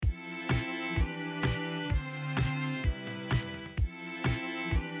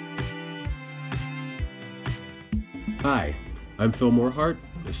Hi, I'm Phil Morehart,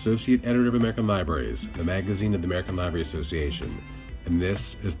 Associate Editor of American Libraries, the magazine of the American Library Association, and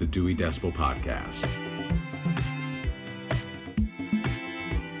this is the Dewey Decibel Podcast.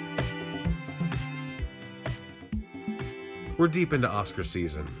 We're deep into Oscar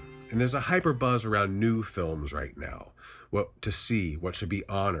season, and there's a hyper buzz around new films right now. What to see, what should be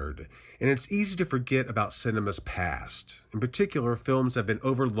honored, and it's easy to forget about cinema's past. In particular, films have been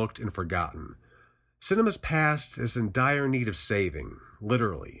overlooked and forgotten. Cinema's past is in dire need of saving,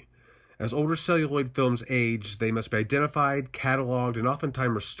 literally. As older celluloid films age, they must be identified, cataloged, and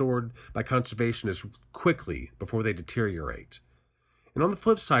oftentimes restored by conservationists quickly before they deteriorate. And on the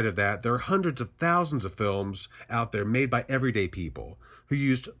flip side of that, there are hundreds of thousands of films out there made by everyday people who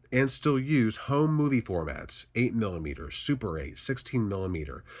used and still use home movie formats, 8mm, Super 8,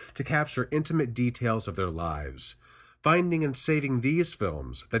 16mm, to capture intimate details of their lives. Finding and saving these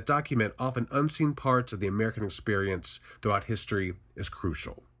films that document often unseen parts of the American experience throughout history is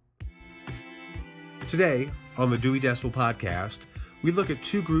crucial. Today, on the Dewey Decibel Podcast, we look at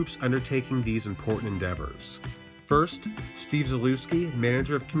two groups undertaking these important endeavors. First, Steve Zalewski,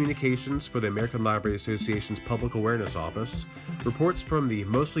 Manager of Communications for the American Library Association's Public Awareness Office, reports from the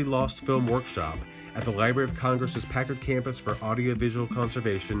Mostly Lost Film Workshop at the Library of Congress's Packard Campus for Audiovisual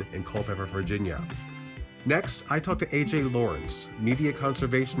Conservation in Culpeper, Virginia. Next, I talked to A.J. Lawrence, Media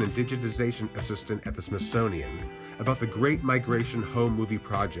Conservation and Digitization Assistant at the Smithsonian, about the Great Migration Home Movie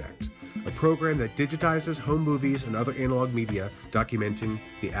Project, a program that digitizes home movies and other analog media documenting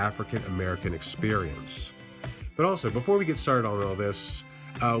the African American experience. But also, before we get started on all this,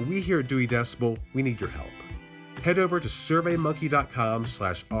 we here at Dewey Decibel, we need your help. Head over to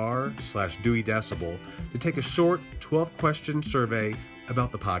surveymonkey.com/r/Dewey Decibel to take a short 12-question survey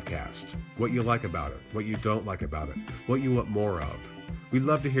about the podcast, what you like about it, what you don't like about it, what you want more of. We'd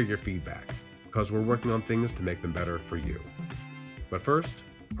love to hear your feedback, because we're working on things to make them better for you. But first,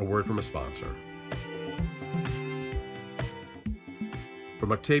 a word from a sponsor.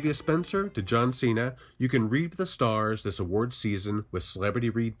 From Octavia Spencer to John Cena, you can read the stars this award season with Celebrity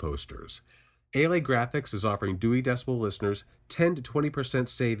Read posters. ALA Graphics is offering Dewey Decibel listeners 10 to 20%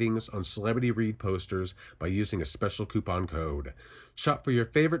 savings on Celebrity Read posters by using a special coupon code. Shop for your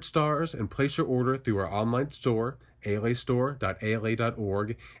favorite stars and place your order through our online store,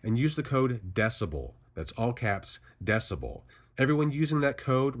 alastore.ala.org, and use the code DECIBEL. That's all caps, DECIBEL. Everyone using that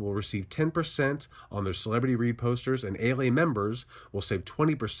code will receive 10% on their Celebrity Read posters, and ALA members will save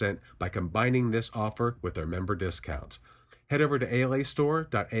 20% by combining this offer with their member discounts. Head over to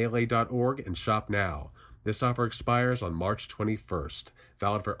alastore.ala.org and shop now. This offer expires on March 21st,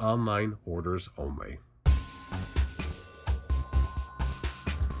 valid for online orders only.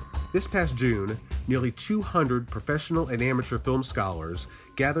 This past June, nearly 200 professional and amateur film scholars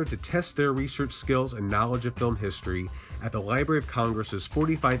gathered to test their research skills and knowledge of film history at the Library of Congress's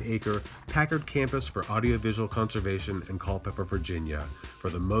 45-acre Packard Campus for Audiovisual Conservation in Culpeper, Virginia, for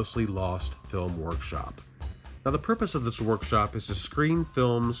the Mostly Lost Film Workshop. Now, the purpose of this workshop is to screen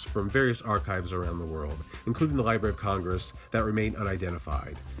films from various archives around the world, including the Library of Congress, that remain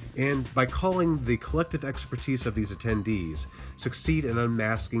unidentified. And by calling the collective expertise of these attendees, succeed in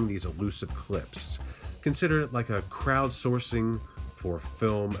unmasking these elusive clips. Consider it like a crowdsourcing for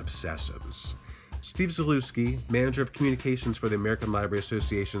film obsessives. Steve Zalewski, Manager of Communications for the American Library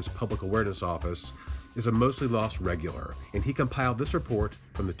Association's Public Awareness Office, is a Mostly Lost regular, and he compiled this report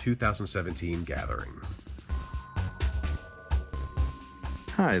from the 2017 gathering.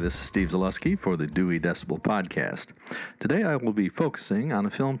 Hi, this is Steve Zalewski for the Dewey Decibel Podcast. Today I will be focusing on a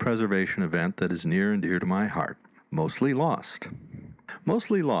film preservation event that is near and dear to my heart, Mostly Lost.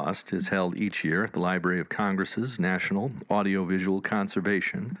 Mostly Lost is held each year at the Library of Congress's National Audiovisual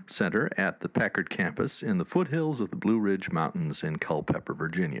Conservation Center at the Packard Campus in the foothills of the Blue Ridge Mountains in Culpeper,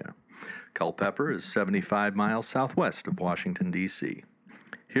 Virginia. Culpeper is 75 miles southwest of Washington, D.C.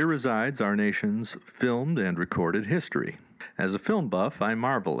 Here resides our nation's filmed and recorded history. As a film buff, I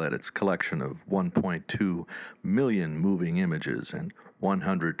marvel at its collection of 1.2 million moving images and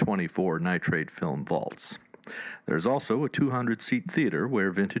 124 nitrate film vaults. There's also a 200-seat theater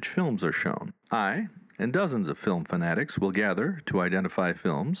where vintage films are shown. I and dozens of film fanatics will gather to identify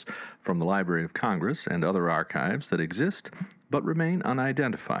films from the Library of Congress and other archives that exist but remain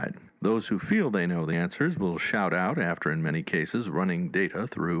unidentified. Those who feel they know the answers will shout out after, in many cases, running data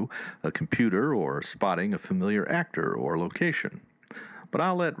through a computer or spotting a familiar actor or location. But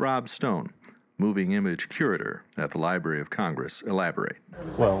I'll let Rob Stone, Moving Image Curator at the Library of Congress, elaborate.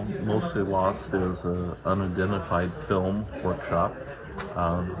 Well, Mostly Lost is an unidentified film workshop,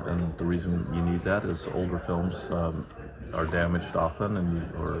 and the reason you need that is older films are damaged often,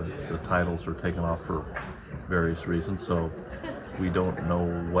 or the titles are taken off for various reasons, so we don't know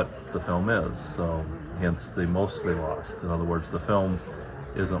what the film is, so hence the mostly lost. In other words, the film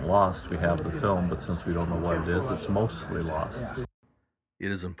isn't lost, we have the film, but since we don't know what it is, it's mostly lost.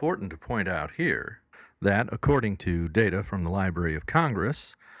 It is important to point out here that, according to data from the Library of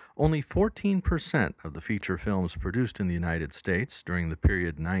Congress, only 14% of the feature films produced in the United States during the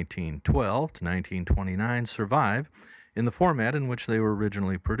period 1912 to 1929 survive in the format in which they were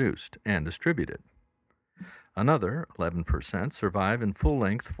originally produced and distributed. Another 11% survive in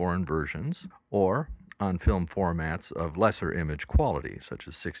full-length foreign versions or on film formats of lesser image quality, such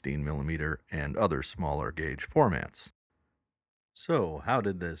as 16mm and other smaller gauge formats. So, how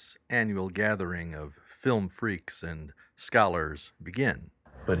did this annual gathering of film freaks and scholars begin?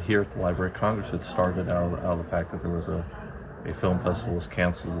 But here at the Library of Congress, it started out of the fact that there was a film festival was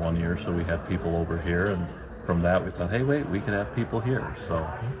canceled one year, so we had people over here, and from that we thought, hey, wait, we could have people here. So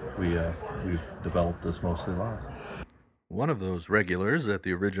we've developed this Mostly Lost. One of those regulars at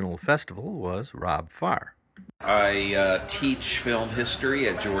the original festival was Rob Farr. I teach film history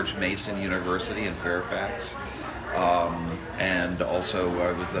at George Mason University in Fairfax. And also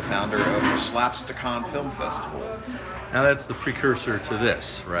I was the founder of the Slapstick-Con Film Festival. Now that's the precursor to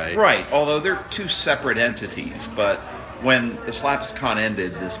this, right? Right, although they're two separate entities, but when the Slapstick-Con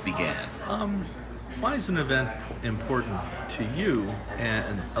ended, this began. Why is an event important to you,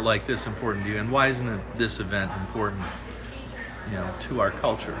 and like this important to you, and why isn't this event important, to our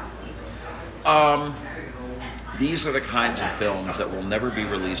culture? These are the kinds of films that will never be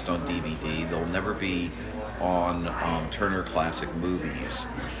released on DVD. They'll never be on Turner Classic Movies.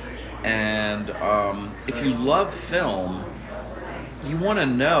 And if you love film, you want to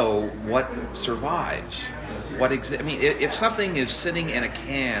know what survives. If something is sitting in a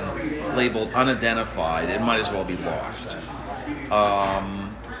can labeled unidentified, it might as well be lost.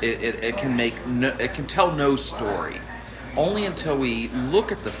 It can tell no story. Only until we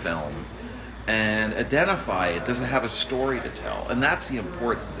look at the film and identify it does it have a story to tell, and that's the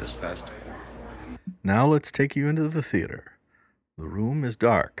importance of this festival. Now let's take you into the theater. The room is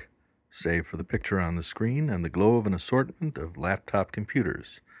dark, save for the picture on the screen and the glow of an assortment of laptop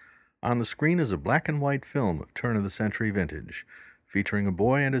computers. On the screen is a black and white film of turn-of-the-century vintage, featuring a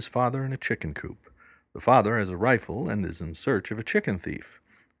boy and his father in a chicken coop. The father has a rifle and is in search of a chicken thief,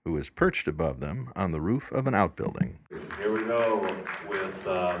 who is perched above them on the roof of an outbuilding. Here we go with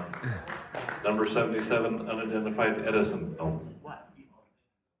number 77, Unidentified Edison film.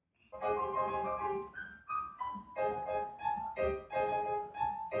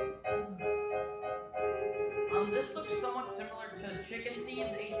 This looks somewhat similar to Chicken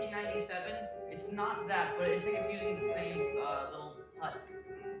Thieves 1897. It's not that, but I think it's using the same little hut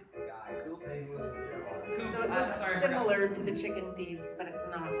guy. Coop. So it looks similar to the Chicken Thieves, but it's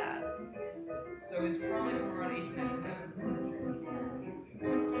not that. So it's probably from around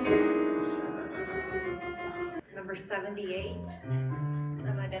 1897. Number 78,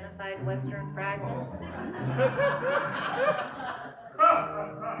 Unidentified Western Fragments.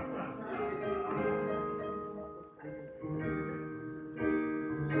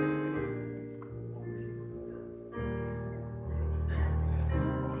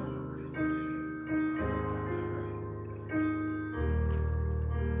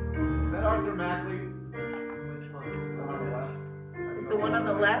 Arthur Mackley. Is the one on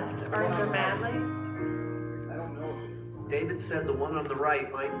the left Arthur Madley? I don't know. David said the one on the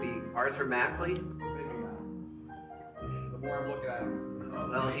right might be Arthur Mackley. The more I'm looking at him.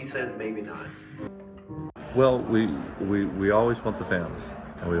 Well, he says maybe not. Well, we always want the fans,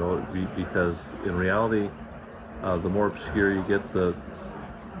 and because in reality, the more obscure you get,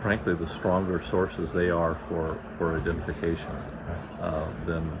 frankly, the stronger sources they are for identification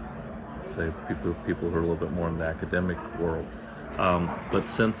than, say, people who are a little bit more in the academic world. But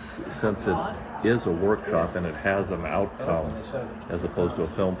since it is a workshop and it has an outcome, as opposed to a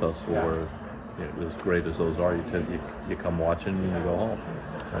film festival where, as great as those are, you come watching and you go home.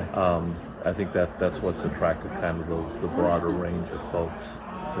 I think that's what's attracted kind of the broader range of folks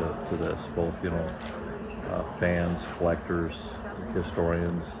to this, both fans, collectors,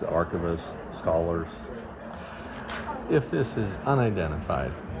 historians, archivists, scholars. If this is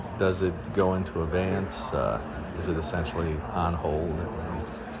unidentified, does it go into abeyance? Is it essentially on hold?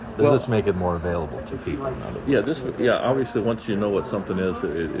 Does this make it more available to people? Obviously, once you know what something is,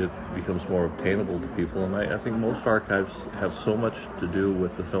 it becomes more obtainable to people. And I think most archives have so much to do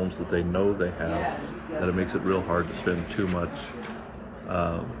with the films that they know they have that it makes it real hard to spend too much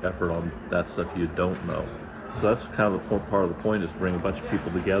effort on that stuff you don't know. So that's kind of part of the point, is to bring a bunch of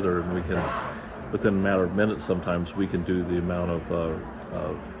people together, and we can, within a matter of minutes sometimes, we can do the amount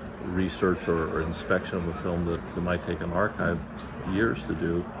of research or inspection of a film that might take an archive years to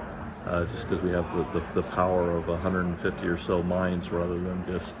do, just because we have the power of 150 or so minds rather than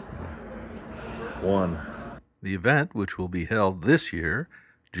just one. The event, which will be held this year,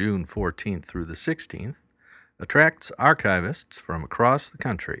 June 14th through the 16th, attracts archivists from across the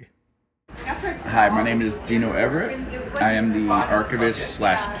country. Hi, my name is Dino Everett. I am the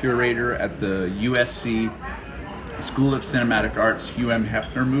archivist/curator at the USC School of Cinematic Arts UM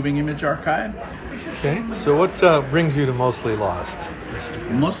Hefner Moving Image Archive. Okay, so what brings you to Mostly Lost?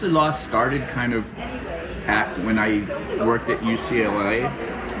 Mostly Lost started kind of when I worked at UCLA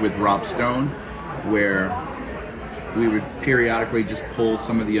with Rob Stone, where we would periodically just pull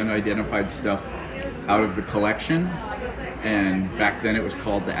some of the unidentified stuff out of the collection. And back then it was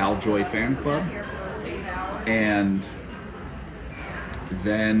called the Al Joy Fan Club. And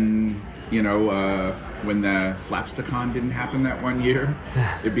then, when the Slapsticon didn't happen that one year,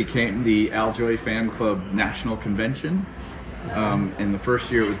 it became the Al Joy Fan Club National Convention. And the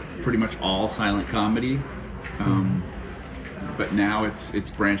first year it was pretty much all silent comedy. But now it's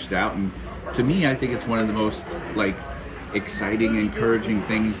branched out, and to me I think it's one of the most exciting, encouraging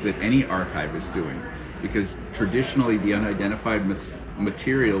things that any archive is doing. Because traditionally the unidentified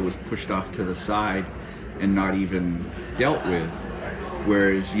material was pushed off to the side and not even dealt with.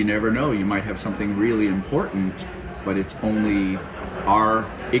 Whereas you never know, you might have something really important, but it's only our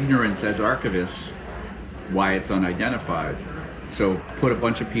ignorance as archivists why it's unidentified. So put a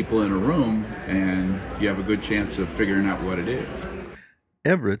bunch of people in a room and you have a good chance of figuring out what it is.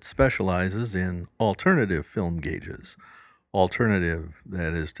 Everett specializes in alternative film gauges. Alternative,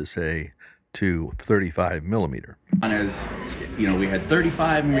 that is to say, to 35 millimeter. As we had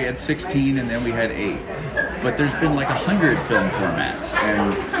 35 and we had 16 and then we had 8. But there's been 100 film formats,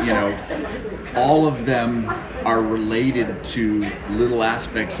 and all of them are related to little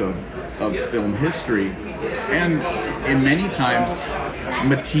aspects of film history. And in many times,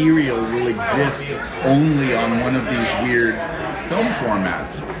 material will exist only on one of these weird film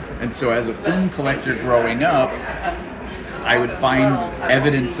formats. And so as a film collector growing up, I would find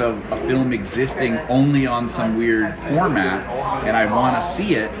evidence of a film existing only on some weird format, and I want to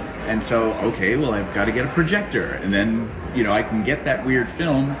see it, and so, okay, well, I've got to get a projector, and then, I can get that weird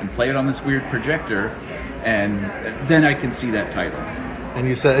film and play it on this weird projector, and then I can see that title. And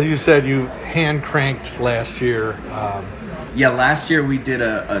as you said, you hand-cranked last year. Yeah, last year we did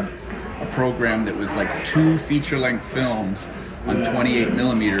a program that was 2 feature-length films on 28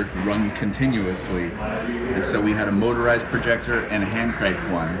 millimeter run continuously. And so we had a motorized projector and a hand cranked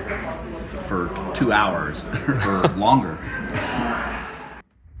one for 2 hours or longer.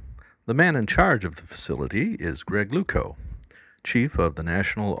 The man in charge of the facility is Greg Luco, chief of the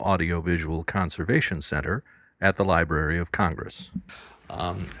National Audiovisual Conservation Center at the Library of Congress.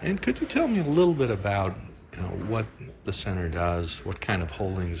 And could you tell me a little bit about what the center does, what kind of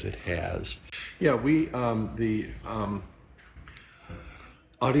holdings it has? Yeah, we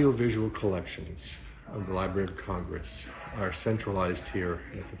audiovisual collections of the Library of Congress are centralized here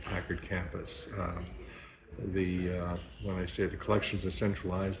at the Packard campus. When I say the collections are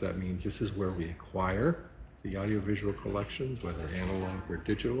centralized, that means this is where we acquire the audiovisual collections, whether analog or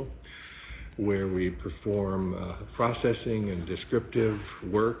digital, where we perform processing and descriptive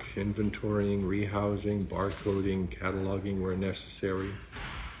work, inventorying, rehousing, barcoding, cataloging where necessary,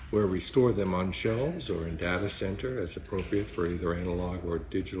 where we store them on shelves or in data center as appropriate for either analog or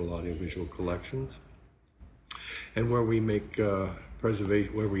digital audiovisual collections, and where we make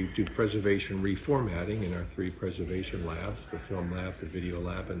where we do preservation reformatting in our 3 preservation labs: the film lab, the video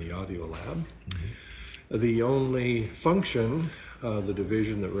lab, and the audio lab. Mm-hmm. The only function, the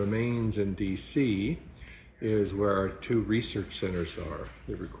division that remains in DC, is where our 2 research centers are.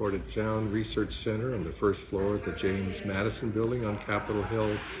 The Recorded Sound Research Center on the first floor of the James Madison Building on Capitol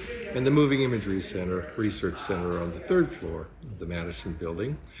Hill, and the Moving Imagery Center, Research Center on the 3rd floor of the Madison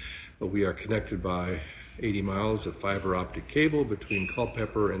Building. But we are connected by 80 miles of fiber optic cable between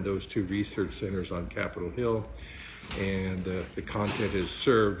Culpeper and those 2 research centers on Capitol Hill, and the content is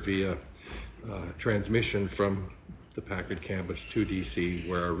served via transmission from the Packard campus to DC,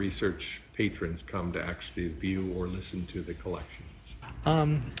 where our research patrons come to actually view or listen to the collections.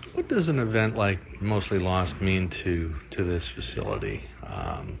 What does an event like Mostly Lost mean to this facility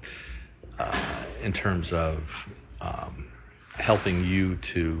in terms of helping you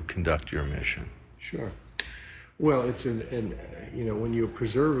to conduct your mission? Sure. Well, it's when you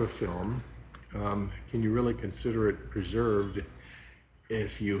preserve a film, can you really consider it preserved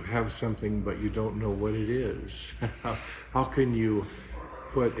if you have something but you don't know what it is? How can you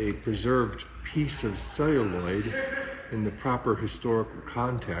put a preserved piece of celluloid in the proper historical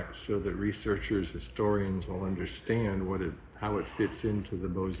context so that researchers, historians will understand how it fits into the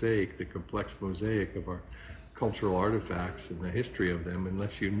mosaic, the complex mosaic of our cultural artifacts and the history of them,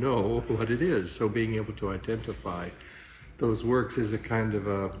 unless you know what it is. So being able to identify those works is a kind of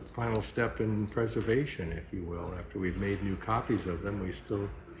a final step in preservation, if you will. After we've made new copies of them, we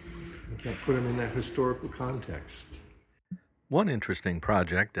can't put them in that historical context. One interesting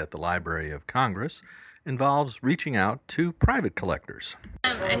project at the Library of Congress involves reaching out to private collectors.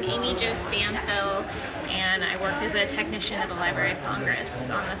 I'm Amy Jo Stanfill, and I work as a technician at the Library of Congress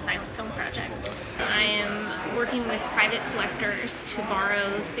on the Silent Film Project. I am working with private collectors to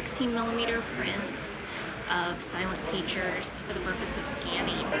borrow 16mm prints of silent features for the purpose of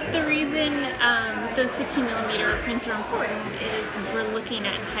scanning. The reason those 16mm prints are important is we're looking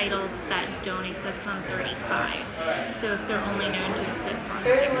at titles that don't exist on 35. So if they're only known to exist on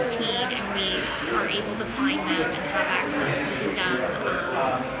 16 and we are able to find them and have access to them,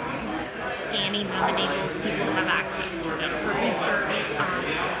 scanning them enables people to have access to them for research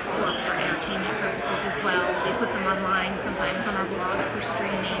or for entertainment purposes as well. They put them online, sometimes on our blog for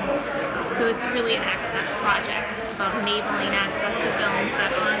streaming. So it's really an access project about enabling access to films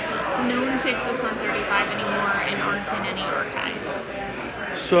that aren't known to exist on 35 anymore and aren't in any archives.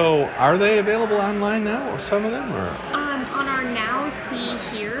 So are they available online now, or some of them? Or? On our Now See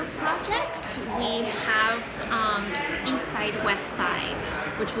Here project, we have East Side, West Side,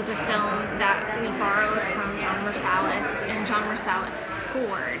 which was a film that we borrowed from John Marsalis, and John Marsalis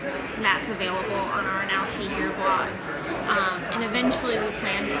scored, and that's available on our Now See Here blog. And eventually we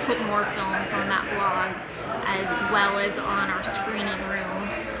plan to put more films on that blog, as well as on our screening room,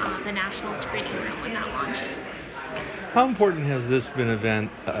 the National Screening Room, when that launches. How important has this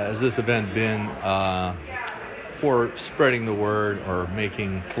event been for spreading the word or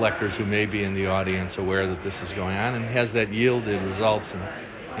making collectors who may be in the audience aware that this is going on, and has that yielded results?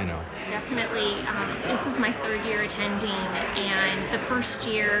 Definitely. This is my third year attending, and the first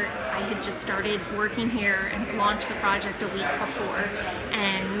year I had just started working here and launched the project a week before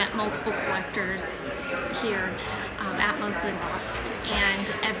and met multiple collectors here at Mostly Lost. And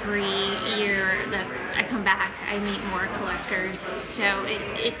every year that I come back, I meet more collectors. So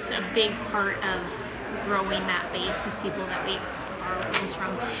it's a big part of growing that base of people that we borrow films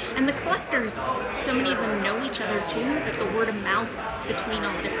from. And the collectors, so many of them know each other too, that the word of mouth between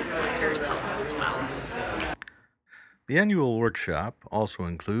all the different collectors helps as well. The annual workshop also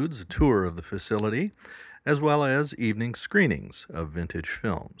includes a tour of the facility, as well as evening screenings of vintage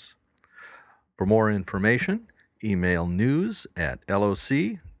films. For more information, email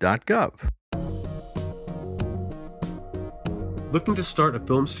news@loc.gov. Looking to start a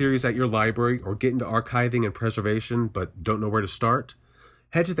film series at your library or get into archiving and preservation but don't know where to start?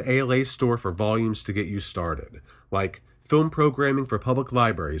 Head to the ALA store for volumes to get you started, like Film Programming for Public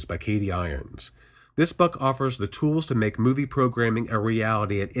Libraries by Katie Irons. This book offers the tools to make movie programming a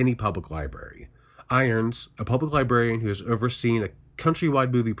reality at any public library. Irons, a public librarian who has overseen a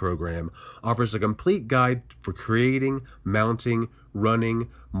countrywide movie program, offers a complete guide for creating, mounting, running,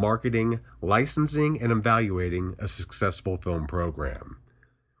 marketing, licensing, and evaluating a successful film program.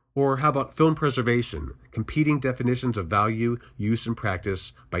 Or how about Film Preservation, Competing Definitions of Value, Use, and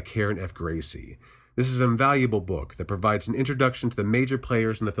Practice by Karen F. Gracie. This is an invaluable book that provides an introduction to the major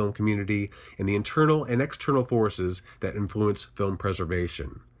players in the film community and the internal and external forces that influence film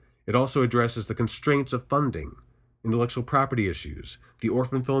preservation. It also addresses the constraints of funding, intellectual property issues, the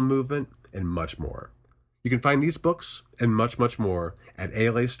orphan film movement, and much more. You can find these books and much, much more at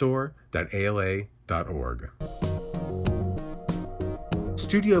alastore.ala.org.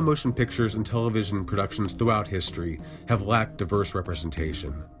 Studio motion pictures and television productions throughout history have lacked diverse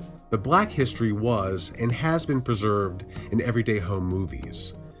representation. But Black history was and has been preserved in everyday home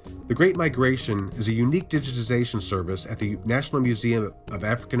movies. The Great Migration is a unique digitization service at the National Museum of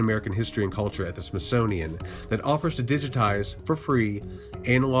African American History and Culture at the Smithsonian that offers to digitize, for free,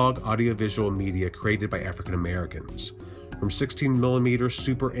 analog audiovisual media created by African Americans, from 16mm,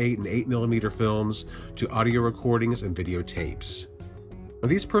 Super 8, and 8mm films to audio recordings and videotapes. Now,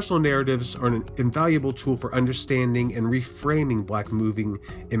 these personal narratives are an invaluable tool for understanding and reframing Black moving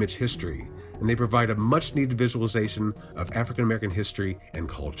image history, and they provide a much-needed visualization of African American history and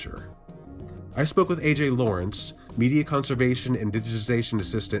culture. I spoke with A.J. Lawrence, Media Conservation and Digitization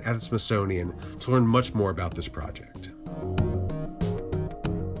Assistant at the Smithsonian, to learn much more about this project.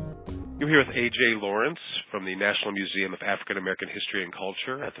 I'm here with A.J. Lawrence from the National Museum of African American History and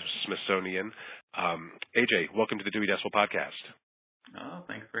Culture at the Smithsonian. A.J., welcome to the Dewey Decibel Podcast. Oh,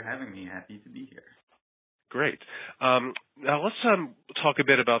 thanks for having me. Happy to be here. Great. Now let's talk a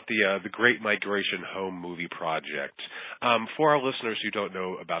bit about the Great Migration Home Movie Project. For our listeners who don't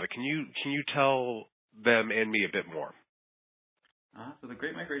know about it, can you tell them and me a bit more? So the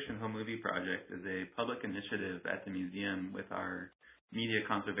Great Migration Home Movie Project is a public initiative at the museum with our media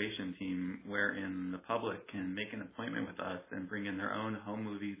conservation team, wherein the public can make an appointment with us and bring in their own home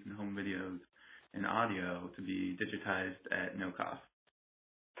movies and home videos and audio to be digitized at no cost.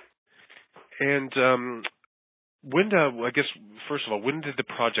 And I guess first of all, when did the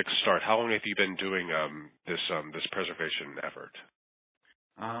project start? How long have you been doing this preservation effort?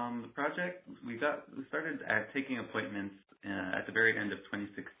 The project we started at taking appointments at the very end of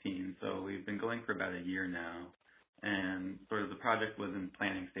 2016, so we've been going for about a year now, and sort of the project was in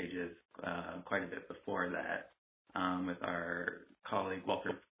planning stages quite a bit before that, with our colleague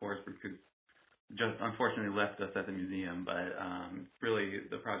Walter Forsberg, who just unfortunately left us at the museum, but really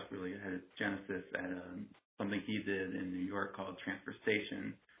the project really had its genesis at something he did in New York called Transfer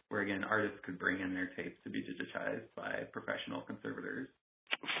Station, where again artists could bring in their tapes to be digitized by professional conservators.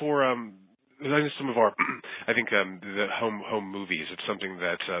 For some of our, I think the home movies, it's something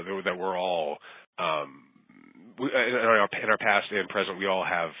that we're all in our past and present, we all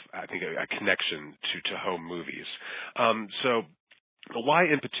have, I think, a connection to home movies. So why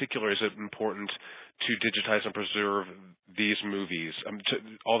in particular is it important to digitize and preserve these movies,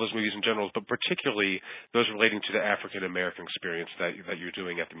 all those movies in general, but particularly those relating to the African American experience that you're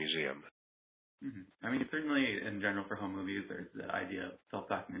doing at the museum? Mm-hmm. I mean, certainly in general for home movies, there's the idea of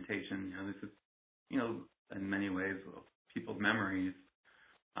self-documentation. This is, in many ways, people's memories.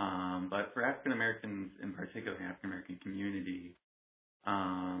 But for African Americans in particular, the African American community,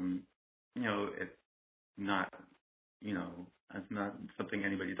 it's not, it's not something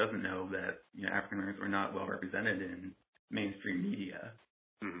anybody doesn't know that African Americans were not well represented in mainstream media.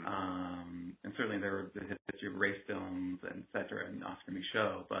 Mm-hmm. And certainly there were the history of race films and et cetera in Oscar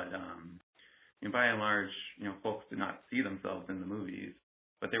Michaud, but by and large, folks did not see themselves in the movies,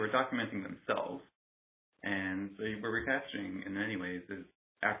 but they were documenting themselves. And so what we're recapturing in many ways is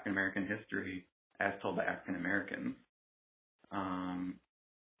African American history as told by African Americans.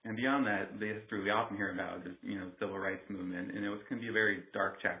 And beyond that, the history we often hear about is, civil rights movement, and it can be a very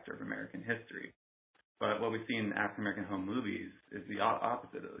dark chapter of American history. But what we see in African American home movies is the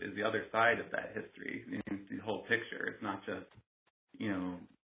opposite, is the other side of that history. It's the whole picture. It's not just,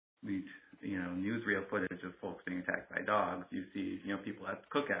 newsreel footage of folks being attacked by dogs. You see, people at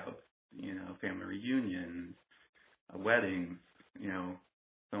cookouts, family reunions, weddings,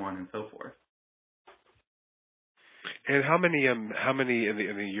 so on and so forth. And how many in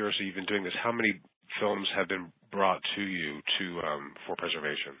the years that you've been doing this, how many films have been brought to you for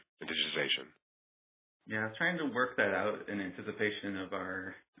preservation and digitization? Yeah, I was trying to work that out in anticipation of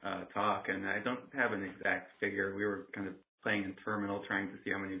our talk, and I don't have an exact figure. We were kind of playing in Terminal, trying to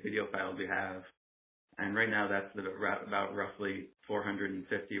see how many video files we have. And right now that's about roughly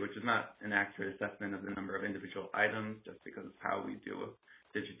 450, which is not an accurate assessment of the number of individual items, just because of how we do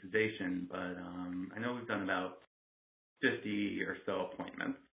digitization. But I know we've done about 50 or so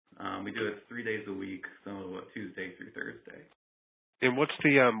appointments. We do it 3 days a week, so Tuesday through Thursday. And what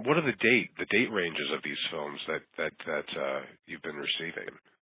are the date ranges of these films that you've been receiving?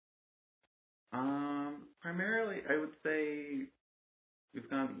 Primarily, I would say we've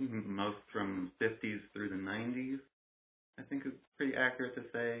gotten most from 50s through the 90s. I think it's pretty accurate to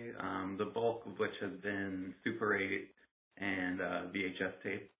say. The bulk of which has been Super 8 and VHS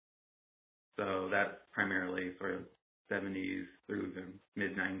tape. So that's primarily sort of 70s through the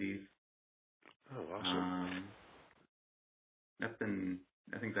mid 90s. Oh, awesome. I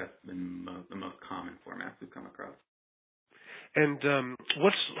think that's been the most common formats we've come across. And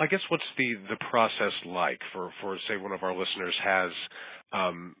what's the process like for say one of our listeners has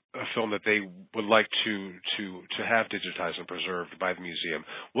a film that they would like to have digitized and preserved by the museum?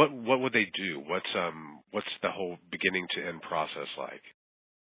 What would they do? What's the whole beginning to end process like?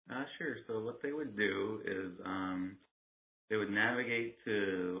 Sure. So what they would do is they would navigate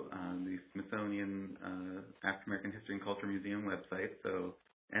to the Smithsonian African American History and Culture Museum website, so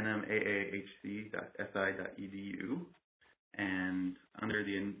nmaahc.si.edu. And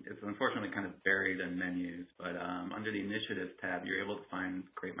it's unfortunately kind of buried in menus, but under the Initiatives tab, you're able to find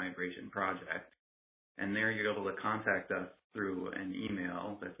Great Migration Project. And there you're able to contact us through an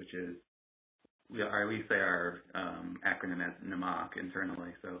email, which is, we say our acronym as NMOC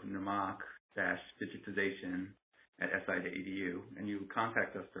internally, so NMOC-digitization@si.edu. And you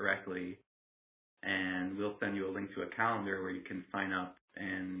contact us directly, and we'll send you a link to a calendar where you can sign up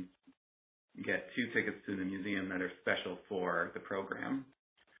and get 2 tickets to the museum that are special for the program.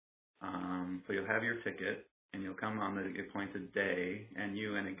 So you'll have your ticket, and you'll come on the appointed day, and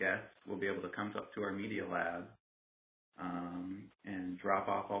you and a guest will be able to come up to our media lab and drop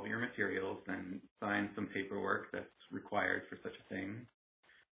off all of your materials and sign some paperwork that's required for such a thing,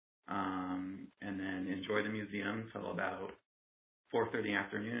 and then enjoy the museum till about 4:30 in the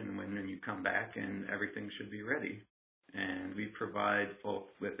afternoon, and then you come back and everything should be ready. And we provide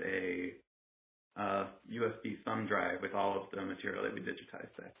folks with a USB thumb drive with all of the material that we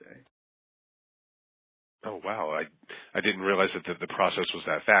digitized that day. Oh wow! I didn't realize that the process was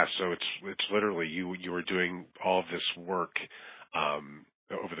that fast. So it's literally you were doing all of this work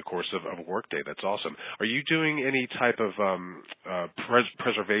over the course of a workday. That's awesome. Are you doing any type of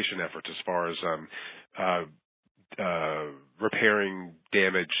preservation efforts as far as repairing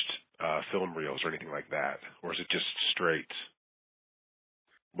damaged film reels or anything like that, or is it just straight?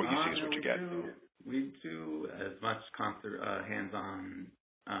 What you see is what you get. We do as much hands-on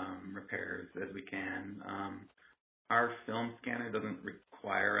repairs as we can. Our film scanner doesn't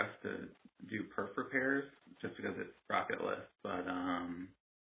require us to do perf repairs just because it's rocketless.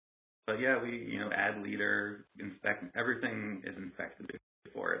 But yeah, we add leader, inspect. Everything is inspected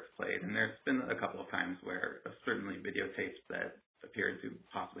before it's played. And there's been a couple of times where certainly videotapes that appeared to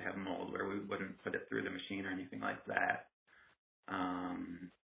possibly have mold where we wouldn't put it through the machine or anything like that.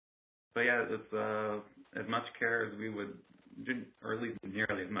 But yeah, it's as much care as we would, or at least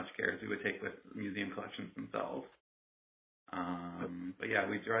nearly as much care as we would take with museum collections themselves. But yeah,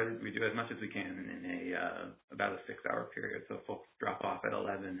 we do as much as we can in about a 6-hour period. So folks drop off at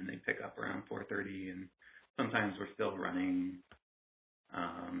 11 and they pick up around 4:30, and sometimes we're still running,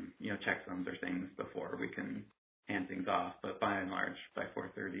 checksums or things before we can hand things off. But by and large, by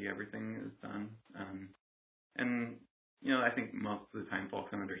 4:30, everything is done. And I think most of the time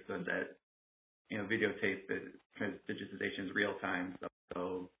folks have understood that, videotape digitization is real time.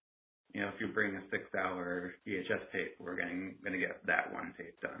 So if you bring a 6-hour VHS tape, we're going to get that one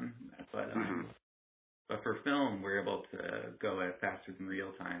tape done. But for film, we're able to go at faster than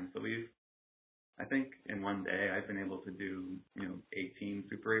real time. So I think in one day, I've been able to do, 18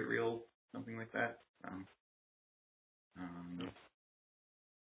 Super 8 reels, something like that.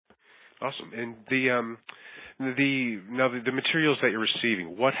 Awesome. And the materials that you're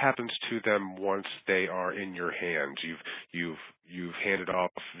receiving, what happens to them once they are in your hands? You've handed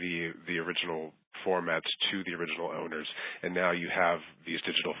off the original formats to the original owners, and now you have these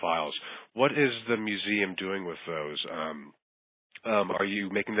digital files. What is the museum doing with those? Are you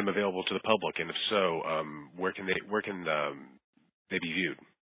making them available to the public, and if so, where can they be viewed?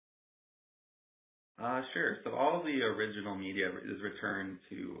 Sure. So all the original media is returned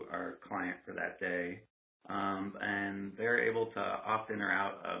to our client for that day, and they're able to opt in or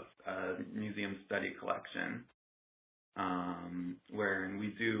out of a museum study collection, wherein we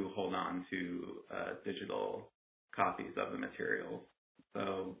do hold on to digital copies of the materials.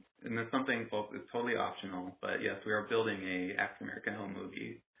 So, and that's something, folks, it's totally optional, but yes, we are building a African American home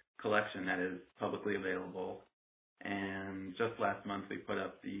movie collection that is publicly available. And just last month, we put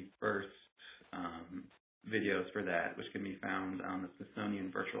up the first videos for that, which can be found on the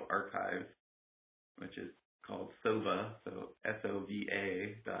Smithsonian Virtual Archive, which is called SOVA, so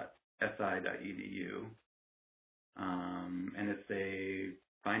SOVA.si.edu. And it's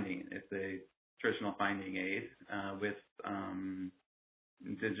a traditional finding aid with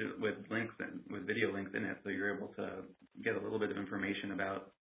links with video links in it, so you're able to get a little bit of information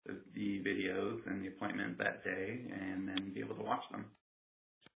about the videos and the appointment that day, and then be able to watch them.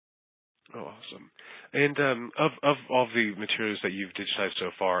 Oh, awesome. And of all the materials that you've digitized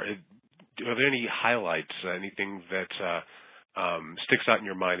so far, are there any highlights, anything that sticks out in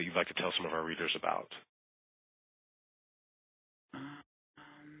your mind that you'd like to tell some of our readers about? I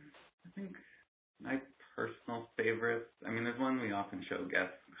think my personal favorites, there's one we often show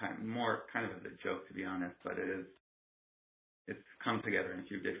guests, kind of as a joke, to be honest, but it's come together in a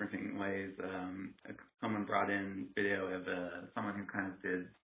few different ways. Someone brought in video of someone who kind of did,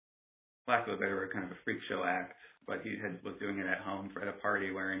 lack of a better word, kind of a freak show act, but he was doing it at home at a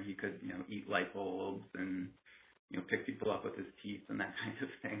party wherein he could, eat light bulbs and, pick people up with his teeth and that kind of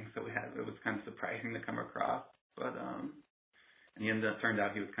thing. So it was kind of surprising to come across, but and he turned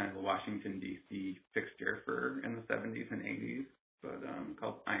out he was kind of a Washington D.C. fixture in the 70s and 80s, but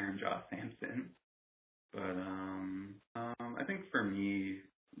called Iron Jaw Samson. But I think for me,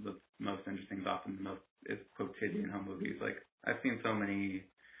 the most interesting is quotidian home movies. Like, I've seen so many,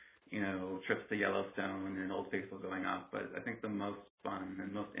 trips to Yellowstone and Old Faithful going off, but I think the most fun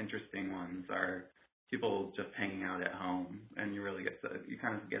and most interesting ones are people just hanging out at home, and you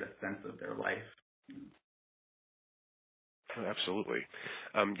kind of get a sense of their life. Absolutely.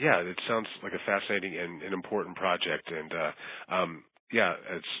 It sounds like a fascinating and an important project. And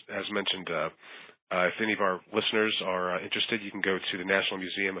as mentioned, if any of our listeners are interested, you can go to the National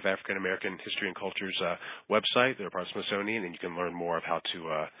Museum of African American History and Culture's website. They're part of Smithsonian, and you can learn more of how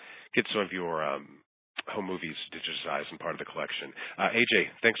to get some of your home movies digitized and part of the collection. AJ,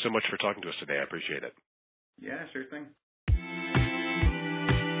 thanks so much for talking to us today. I appreciate it. Yeah, sure thing.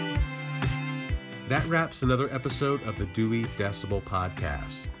 That wraps another episode of the Dewey Decibel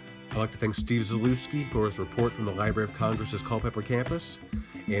Podcast. I'd like to thank Steve Zalewski for his report from the Library of Congress's Culpeper campus,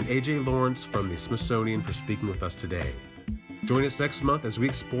 and A.J. Lawrence from the Smithsonian for speaking with us today. Join us next month as we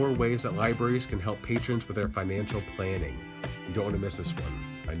explore ways that libraries can help patrons with their financial planning. You don't want to miss this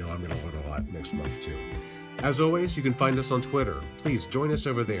one. I know I'm going to learn a lot next month, too. As always, you can find us on Twitter. Please join us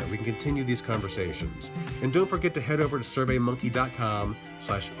over there. We can continue these conversations. And don't forget to head over to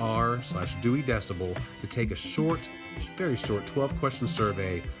surveymonkey.com/r/DeweyDecibel to take a very short 12-question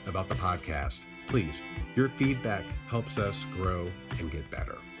survey about the podcast. Please, your feedback helps us grow and get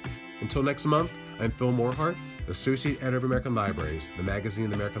better. Until next month, I'm Phil Morehart, Associate Editor of American Libraries, the magazine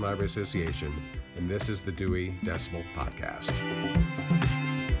of the American Library Association, and this is the Dewey Decibel Podcast.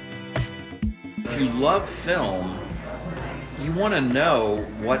 If you love film, you want to know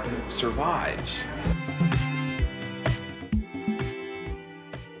what survives.